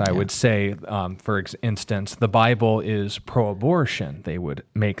reverse. I would say, for instance, the Bible is pro-abortion. They would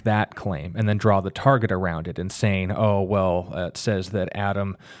make that claim and then draw the target around it and saying, it says that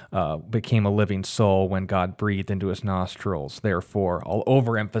Adam became a living soul when God breathed into his nostrils. Therefore, I'll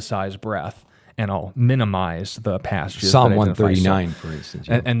overemphasize breath and I'll minimize the passages. Psalm 139, for instance.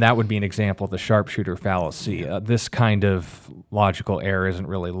 Yeah. And that would be an example of the sharpshooter fallacy. This kind of logical error isn't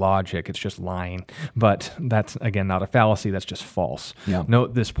really logic, it's just lying. But that's, again, not a fallacy, that's just false. Yeah.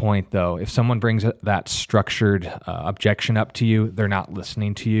 Note this point, though. If someone brings that structured objection up to you, they're not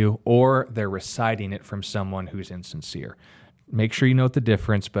listening to you, or they're reciting it from someone who's insincere. Make sure you note the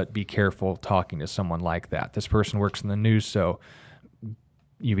difference, but be careful talking to someone like that. This person works in the news, so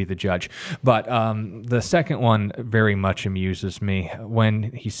you be the judge. But the second one very much amuses me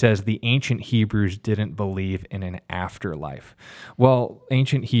when he says the ancient Hebrews didn't believe in an afterlife. Well,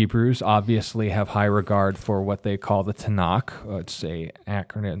 ancient Hebrews obviously have high regard for what they call the Tanakh. It's a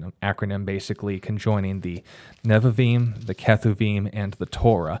acronym basically conjoining the Nevi'im, the Ketuvim, and the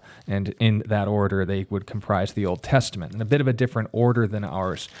Torah. And in that order, they would comprise the Old Testament. In a bit of a different order than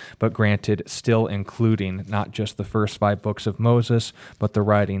ours, but granted, still including not just the first 5 books of Moses, but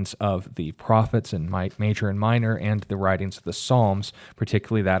the writings of the prophets and major and minor, and the writings of the Psalms,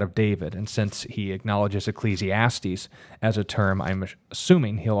 particularly that of David. And since he acknowledges Ecclesiastes as a term, I'm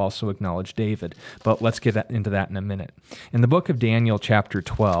assuming he'll also acknowledge David. But let's get into that in a minute. In the book of Daniel, chapter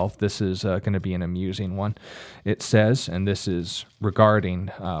 12, this is going to be an amusing one. It says, and this is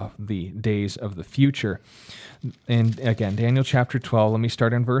regarding the days of the future. And again, Daniel chapter 12, let me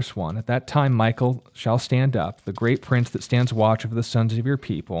start in verse 1. At that time Michael shall stand up, the great prince that stands watch over the sons of your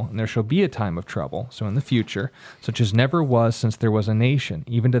people, and there shall be a time of trouble, so in the future, such as never was since there was a nation,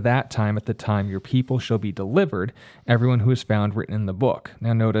 even to that time at the time your people shall be delivered, everyone who is found written in the book.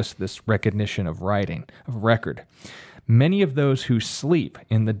 Now notice this recognition of writing, of record. Many of those who sleep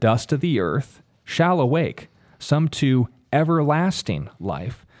in the dust of the earth shall awake, some to everlasting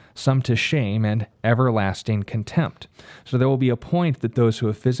life, some to shame and everlasting contempt. So there will be a point that those who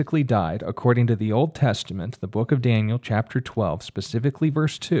have physically died, according to the Old Testament, the book of Daniel, chapter 12, specifically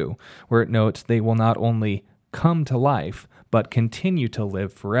verse 2, where it notes they will not only come to life, but continue to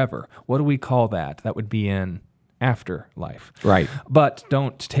live forever. What do we call that? That would be in afterlife. Right. But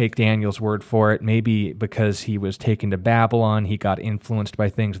don't take Daniel's word for it. Maybe because he was taken to Babylon, he got influenced by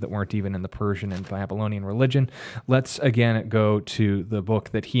things that weren't even in the Persian and Babylonian religion. Let's again go to the book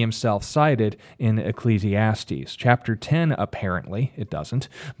that he himself cited in Ecclesiastes. Chapter 10, apparently, it doesn't,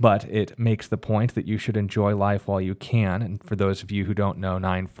 but it makes the point that you should enjoy life while you can. And for those of you who don't know,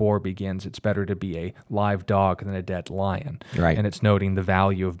 9:4 begins, it's better to be a live dog than a dead lion. Right. And it's noting the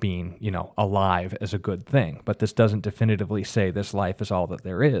value of being, alive as a good thing. But this doesn't definitively say this life is all that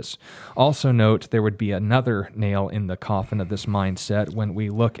there is. Also note there would be another nail in the coffin of this mindset when we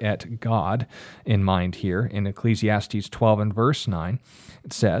look at God in mind here. In Ecclesiastes 12 and verse 9,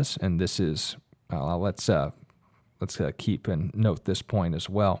 it says, and this is, let's keep and note this point as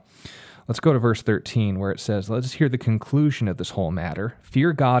well. Let's go to verse 13 where it says, let us hear the conclusion of this whole matter.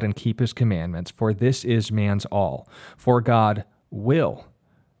 Fear God and keep his commandments, for this is man's all. For God will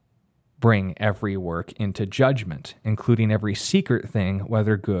bring every work into judgment, including every secret thing,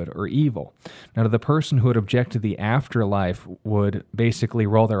 whether good or evil. Now, to the person who would object to the afterlife would basically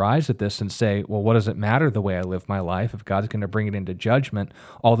roll their eyes at this and say, well, what does it matter the way I live my life? If God's going to bring it into judgment,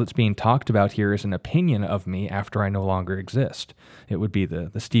 all that's being talked about here is an opinion of me after I no longer exist. It would be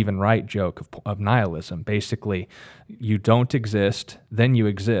the Stephen Wright joke of nihilism. Basically, you don't exist, then you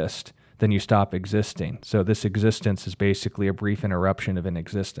exist, then you stop existing. So this existence is basically a brief interruption of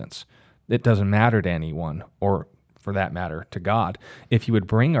inexistence. It doesn't matter to anyone, or for that matter, to God, if he would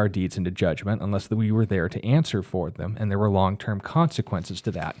bring our deeds into judgment unless we were there to answer for them, and there were long-term consequences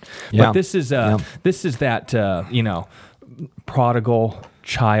to that. Yeah. But this is that prodigal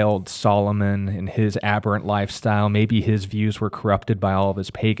child Solomon and his aberrant lifestyle. Maybe his views were corrupted by all of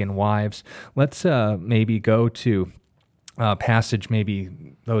his pagan wives. Let's maybe go to passage, maybe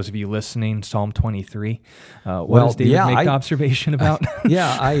those of you listening, Psalm 23. What does David make observation about?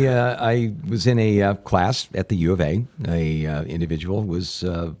 I was in a class at the U of A. Individual was,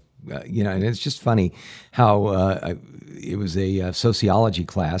 and it's just funny how it was a sociology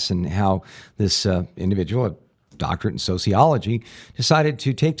class, and how this individual, a doctorate in sociology, decided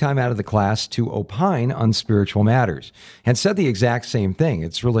to take time out of the class to opine on spiritual matters, and said the exact same thing.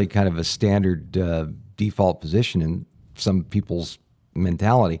 It's really kind of a standard default position in some people's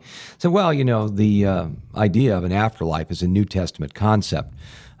mentality. So, well, the idea of an afterlife is a New Testament concept.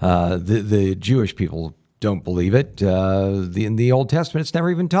 The Jewish people don't believe it. In the Old Testament, it's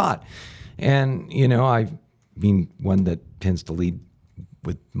never even taught. And, I being one that tends to lead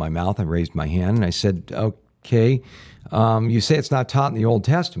with my mouth, I raised my hand and I said, okay, you say it's not taught in the Old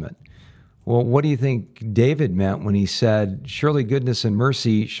Testament. Well, what do you think David meant when he said, surely goodness and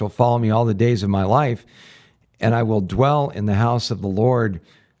mercy shall follow me all the days of my life, and I will dwell in the house of the Lord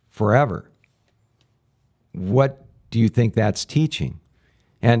forever? What do you think that's teaching?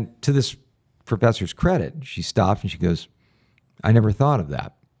 And to this professor's credit, she stopped and she goes, I never thought of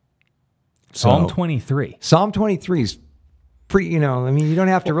that. Psalm 23. Psalm 23 is pretty, you don't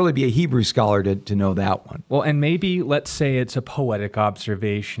have to really be a Hebrew scholar to know that one. Well, and maybe let's say it's a poetic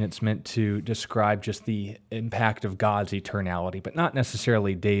observation. It's meant to describe just the impact of God's eternality, but not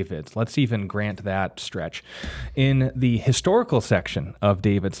necessarily David's. Let's even grant that stretch. In the historical section of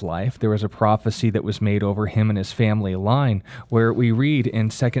David's life, there was a prophecy that was made over him and his family line, where we read in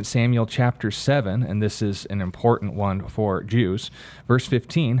 2 Samuel chapter 7, and this is an important one for Jews, verse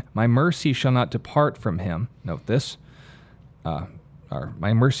 15, my mercy shall not depart from him. Note this.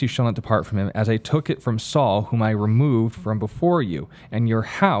 My mercy shall not depart from him, as I took it from Saul, whom I removed from before you. And your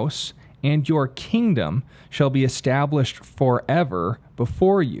house and your kingdom shall be established forever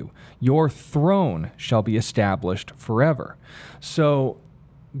before you. Your throne shall be established forever. So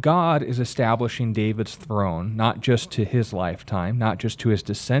God is establishing David's throne, not just to his lifetime, not just to his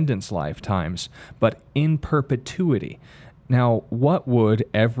descendants' lifetimes, but in perpetuity. Now, what would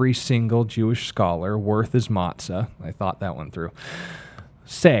every single Jewish scholar worth his matzah, I thought that one through,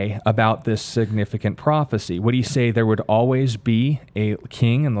 say about this significant prophecy? Would he say there would always be a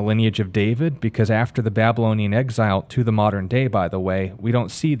king in the lineage of David? Because after the Babylonian exile to the modern day, by the way, we don't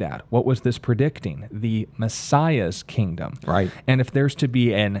see that. What was this predicting? The Messiah's kingdom. Right. And if there's to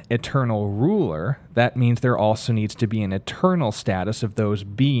be an eternal ruler, that means there also needs to be an eternal status of those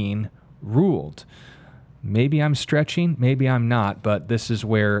being ruled. Maybe I'm stretching, maybe I'm not, but this is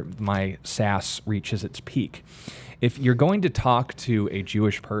where my sass reaches its peak. If you're going to talk to a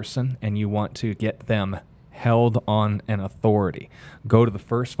Jewish person and you want to get them held on an authority, go to the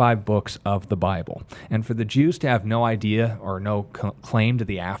first 5 books of the Bible. And for the Jews to have no idea or no claim to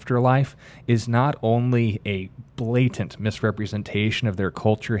the afterlife is not only a blatant misrepresentation of their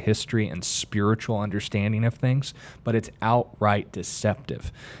culture, history, and spiritual understanding of things, but it's outright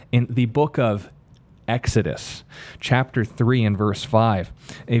deceptive. In the book of Exodus, chapter 3 and verse 5,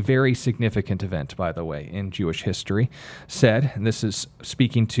 a very significant event, by the way, in Jewish history, said, and this is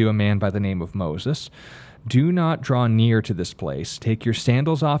speaking to a man by the name of Moses, do not draw near to this place. Take your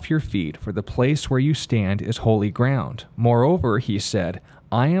sandals off your feet, for the place where you stand is holy ground. Moreover, he said,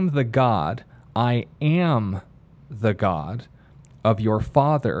 I am the God of your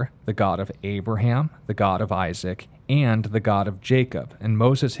father, the God of Abraham, the God of Isaac, and the God of Jacob. And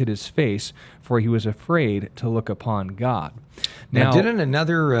Moses hid his face, for he was afraid to look upon God. Now didn't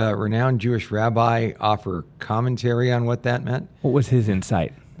another renowned Jewish rabbi offer commentary on what that meant? What was his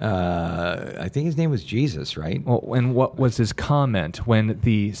insight? I think his name was Jesus, right? Well, and what was his comment when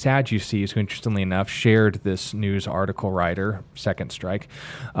the Sadducees, who interestingly enough shared this news article writer, Second Strike,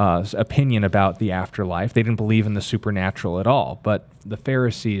 opinion about the afterlife? They didn't believe in the supernatural at all, but the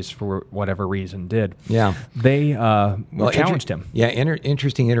Pharisees, for whatever reason, did. Yeah. They challenged him. Yeah,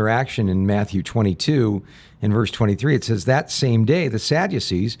 interesting interaction in Matthew 22. In verse 23, it says, that same day, the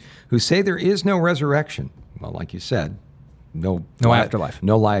Sadducees, who say there is no resurrection, well, like you said, no afterlife.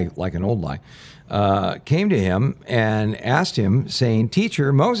 No lie like an old lie. Came to him and asked him, saying,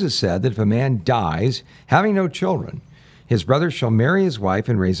 Teacher, Moses said that if a man dies, having no children, his brother shall marry his wife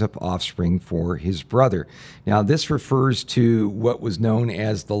and raise up offspring for his brother. Now, this refers to what was known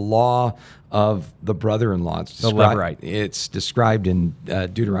as the law of the brother-in-law. The Levirate. It's described in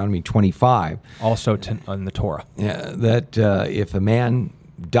Deuteronomy 25. Also in the Torah. That if a man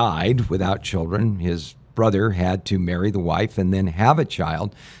died without children, his brother had to marry the wife and then have a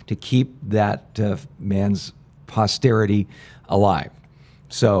child to keep that man's posterity alive.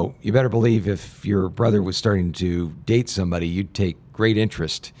 So you better believe if your brother was starting to date somebody, you'd take great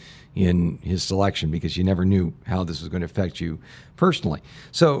interest in his selection because you never knew how this was going to affect you personally.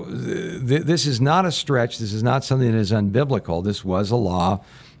 So this is not a stretch. This is not something that is unbiblical. This was a law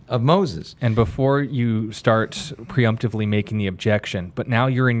of Moses. And before you start preemptively making the objection, but now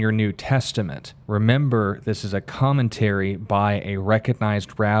you're in your New Testament, remember this is a commentary by a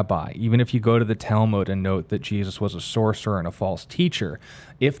recognized rabbi. Even if you go to the Talmud and note that Jesus was a sorcerer and a false teacher,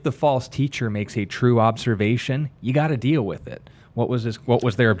 if the false teacher makes a true observation, you got to deal with it. What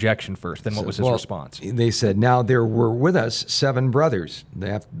was their objection first? Then what was his response? They said, "Now there were with us 7 brothers.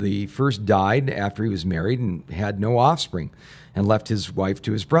 The first died after he was married and had no offspring, and left his wife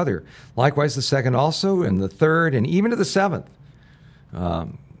to his brother. Likewise the second also, and the third, and even to the 7th."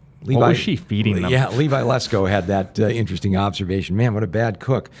 Levi, what was she feeding them? Yeah, Levi Lesko had that interesting observation. Man, what a bad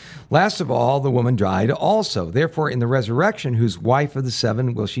cook. "Last of all, the woman died also. Therefore, in the resurrection, whose wife of the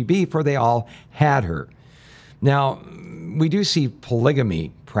 7 will she be? For they all had her." Now, we do see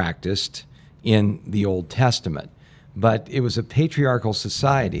polygamy practiced in the Old Testament, but it was a patriarchal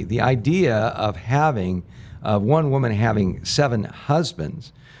society. The idea of having one woman having 7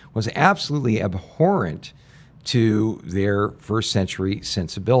 husbands was absolutely abhorrent to their first century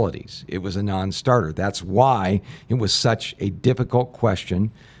sensibilities. It was a non-starter. That's why it was such a difficult question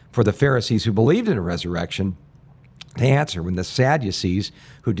for the Pharisees who believed in a resurrection to answer, when the Sadducees,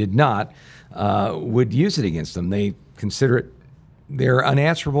 who did not, would use it against them. They consider it their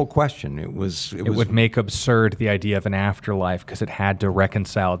unanswerable question. It would make absurd the idea of an afterlife because it had to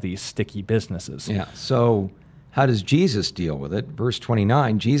reconcile these sticky businesses. Yeah. So how does Jesus deal with it? Verse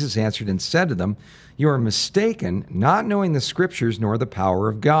 29, Jesus answered and said to them, "You are mistaken, not knowing the Scriptures nor the power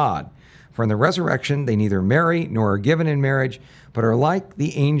of God. For in the resurrection they neither marry nor are given in marriage, but are like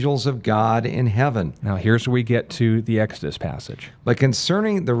the angels of God in heaven." Now here's where we get to the Exodus passage. "But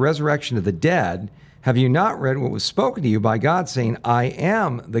concerning the resurrection of the dead, have you not read what was spoken to you by God, saying, I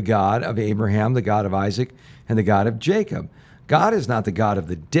am the God of Abraham, the God of Isaac, and the God of Jacob? God is not the God of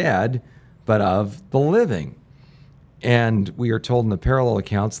the dead, but of the living." And we are told in the parallel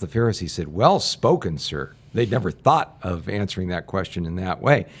accounts, the Pharisees said, "Well spoken, sir." They'd never thought of answering that question in that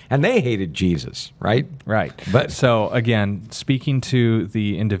way. And they hated Jesus, right? Right. But so, again, speaking to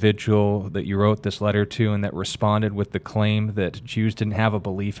the individual that you wrote this letter to and that responded with the claim that Jews didn't have a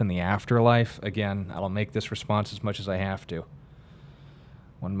belief in the afterlife, again, I'll make this response as much as I have to.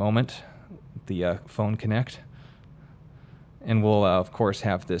 One moment. The phone connect. And we'll, of course,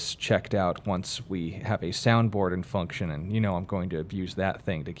 have this checked out once we have a soundboard in function. And I'm going to abuse that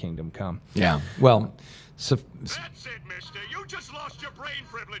thing to kingdom come. Yeah. Well, that's it, mister. You just lost your brain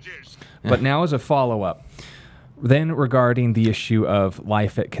privileges. But now as a follow-up, then regarding the issue of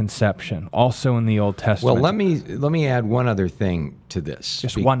life at conception, also in the Old Testament. Well, let me add one other thing to this.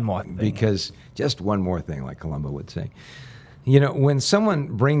 Just one more thing. Because just one more thing, like Columbo would say. When someone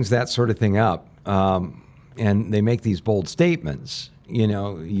brings that sort of thing up, and they make these bold statements,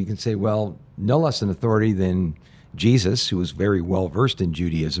 you can say, well, no less an authority than Jesus, who was very well versed in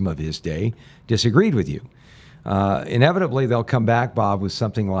Judaism of his day, disagreed with you. Inevitably, they'll come back, Bob, with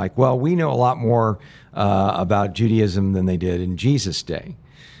something like, well, we know a lot more about Judaism than they did in Jesus' day.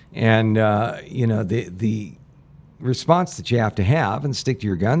 And, the response that you have to have, and stick to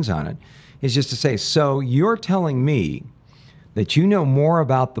your guns on it, is just to say, so you're telling me that you know more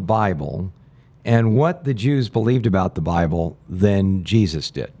about the Bible and what the Jews believed about the Bible than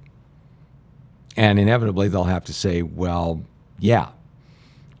Jesus did. And inevitably, they'll have to say, well, yeah.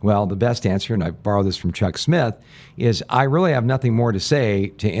 Well, the best answer, and I borrow this from Chuck Smith, is I really have nothing more to say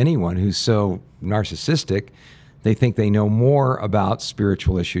to anyone who's so narcissistic they think they know more about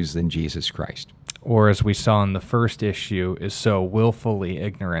spiritual issues than Jesus Christ. Or, as we saw in the first issue, is so willfully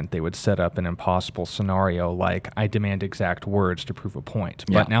ignorant they would set up an impossible scenario like, I demand exact words to prove a point.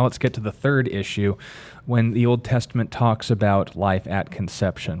 Yeah. But now let's get to the third issue. When the Old Testament talks about life at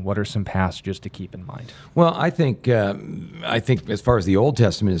conception, what are some passages to keep in mind? Well, I think as far as the Old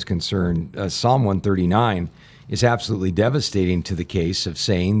Testament is concerned, Psalm 139 is absolutely devastating to the case of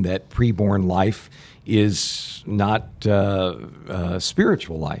saying that preborn life is not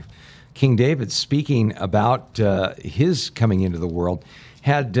spiritual life. King David, speaking about his coming into the world,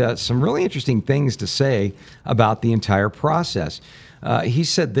 had some really interesting things to say about the entire process. He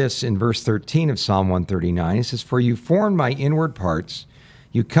said this in verse 13 of Psalm 139. He says, "For you formed my inward parts,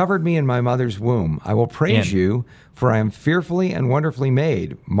 you covered me in my mother's womb. I will praise you, for I am fearfully and wonderfully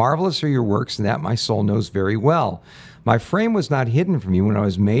made. Marvelous are your works, and that my soul knows very well. My frame was not hidden from you when I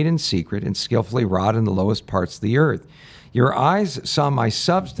was made in secret and skillfully wrought in the lowest parts of the earth. Your eyes saw my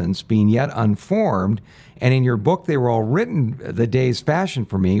substance being yet unformed, and in your book they were all written, the days fashioned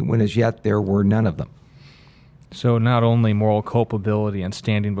for me, when as yet there were none of them." So not only moral culpability and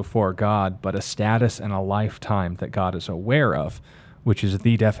standing before God, but a status and a lifetime that God is aware of, which is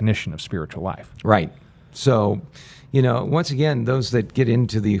the definition of spiritual life. Right. So, once again, those that get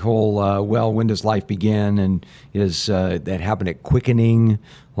into the whole, when does life begin, and is that happen at quickening,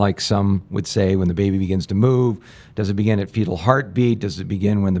 like some would say, when the baby begins to move? Does it begin at fetal heartbeat? Does it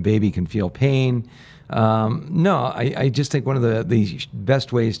begin when the baby can feel pain? No, I just think one of the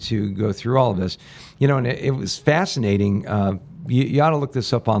best ways to go through all of this, and it was fascinating you ought to look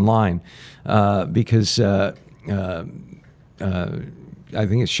this up online because I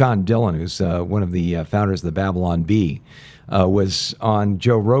think it's Sean Dillon, who's one of the founders of the Babylon Bee, was on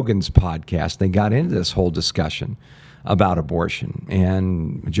Joe Rogan's podcast. They got into this whole discussion about abortion.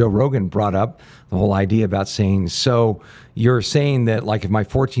 And Joe Rogan brought up the whole idea about saying, so you're saying that, like, if my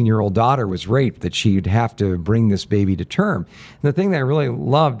 14-year-old daughter was raped, that she'd have to bring this baby to term. And the thing that I really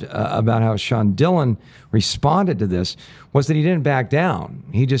loved about how Sean Dillon responded to this was that he didn't back down.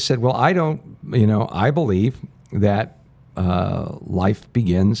 He just said, well, I believe that life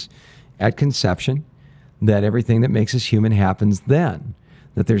begins at conception, that everything that makes us human happens then,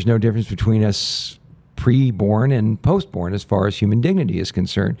 that there's no difference between us pre-born and post-born as far as human dignity is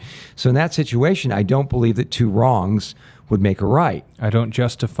concerned. So in that situation, I don't believe that two wrongs would make a right. I don't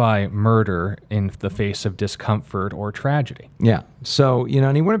justify murder in the face of discomfort or tragedy. Yeah. So,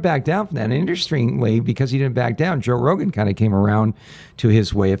 and he wouldn't back down from that. And interestingly, because he didn't back down, Joe Rogan kind of came around to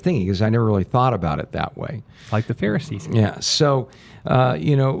his way of thinking, because I never really thought about it that way. Like the Pharisees. Yeah. So,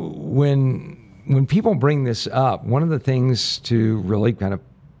 when people bring this up, one of the things to really kind of,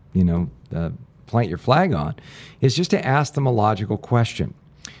 plant your flag on is just to ask them a logical question.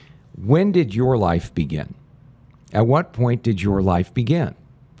 When did your life begin? At what point did your life begin?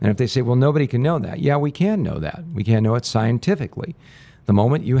 And if they say, well, nobody can know that. Yeah, we can know that. We can know it scientifically. The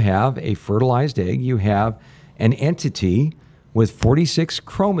moment you have a fertilized egg, you have an entity with 46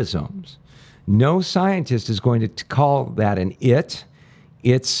 chromosomes. No scientist is going to call that an it.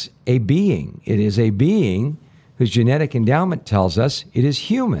 It's a being. It is a being whose genetic endowment tells us it is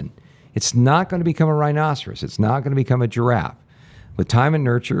human. It's not going to become a rhinoceros. It's not going to become a giraffe. With time and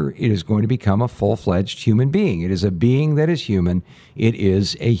nurture, it is going to become a full-fledged human being. It is a being that is human. It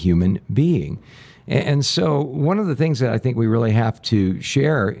is a human being. And so one of the things that I think we really have to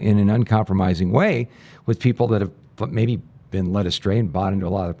share in an uncompromising way with people that have maybe been led astray and bought into a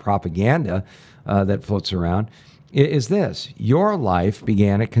lot of the propaganda that floats around is this. Your life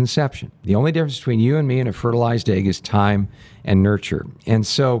began at conception. The only difference between you and me and a fertilized egg is time and nurture. And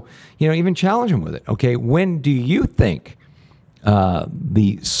so, even challenge them with it. Okay, when do you think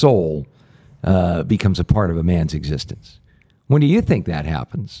the soul becomes a part of a man's existence? When do you think that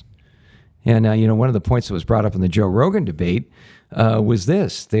happens? And, one of the points that was brought up in the Joe Rogan debate was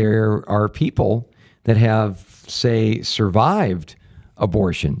this. There are people that have, say, survived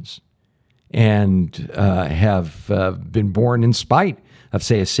abortions and have been born in spite of,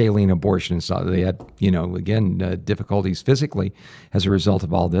 say, a saline abortion. So they had, difficulties physically as a result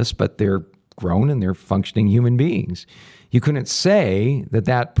of all this, but they're grown and they're functioning human beings. You couldn't say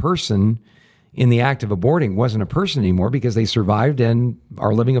that person in the act of aborting wasn't a person anymore because they survived and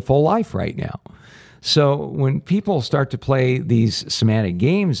are living a full life right now. So when people start to play these semantic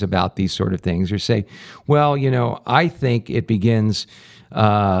games about these sort of things or say, well, I think it begins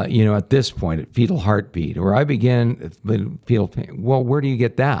at this point, at fetal heartbeat, or I begin with fetal pain. Well, where do you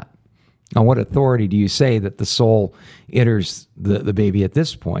get that? On what authority do you say that the soul enters the baby at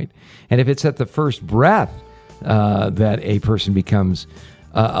this point? And if it's at the first breath that a person becomes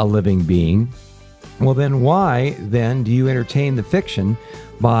a living being, well, then why then do you entertain the fiction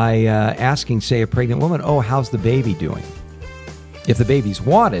by asking, say, a pregnant woman, oh, how's the baby doing? If the baby's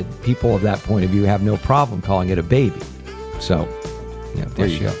wanted, people of that point of view have no problem calling it a baby. So, there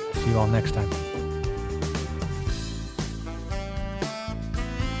you go. See you all next time.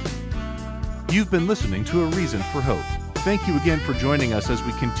 You've been listening to A Reason for Hope. Thank you again for joining us as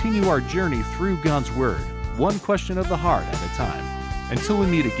we continue our journey through God's Word, one question of the heart at a time. Until we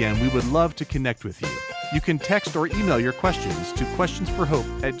meet again, we would love to connect with you. You can text or email your questions to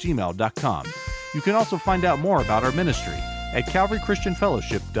questionsforhope@gmail.com. You can also find out more about our ministry at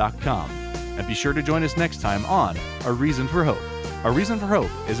calvarychristianfellowship.com. And be sure to join us next time on A Reason for Hope. A Reason for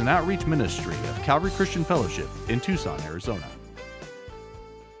Hope is an outreach ministry of Calvary Christian Fellowship in Tucson, Arizona.